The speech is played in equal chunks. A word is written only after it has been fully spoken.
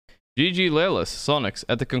GG LESLAO, Soniqs.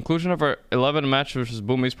 At the conclusion of our 11 match versus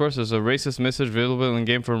Boom Esports, there's a racist message available in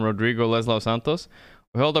game from Rodrigo LESLAO Santos.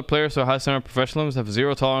 We hold our players to a high standard of professionalism, have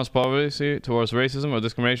zero tolerance policy towards racism or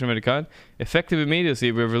discrimination of any kind. Effective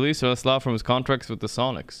immediacy, we have released LESLAO from his contracts with the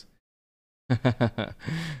Soniqs. I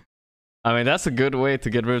mean, that's a good way to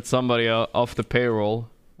get rid of somebody off the payroll.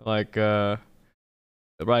 Like, right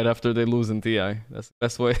after they lose in TI. That's the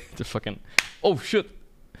best way to fucking... Oh, shit!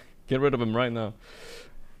 Get rid of him right now.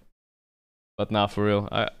 But nah, for real.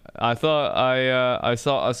 I thought I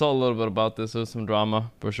saw a little bit about this. There's some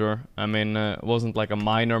drama for sure. I mean, it wasn't like a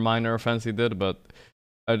minor offense he did, but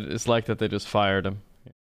it's like that they just fired him.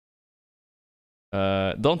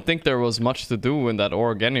 Don't think there was much to do in that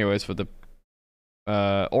org, anyways. For the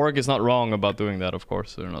org is not wrong about doing that. Of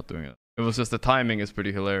course, they're not doing it. It was just the timing is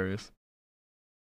pretty hilarious.